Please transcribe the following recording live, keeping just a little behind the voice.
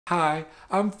Hi,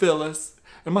 I'm Phyllis,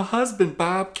 and my husband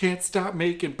Bob can't stop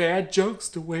making bad jokes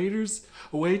to waiters,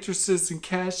 waitresses, and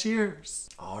cashiers.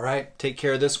 All right, take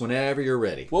care of this whenever you're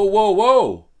ready. Whoa, whoa,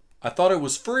 whoa! I thought it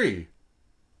was free.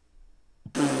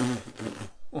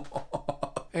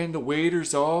 And the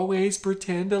waiters always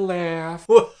pretend to laugh.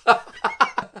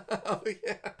 Oh,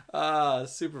 yeah.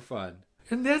 Super fun.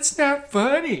 And that's not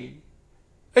funny.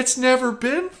 It's never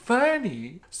been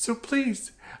funny. So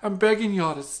please, I'm begging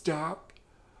y'all to stop.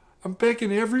 I'm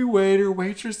begging every waiter,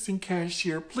 waitress, and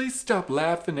cashier, please stop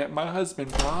laughing at my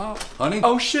husband, Bob. Honey?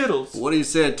 Oh, shittles. What do you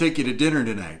say I take you to dinner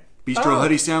tonight? Bistro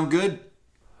Huddy sound good?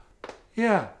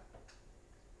 Yeah,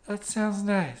 that sounds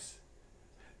nice.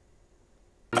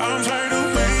 I'm tired of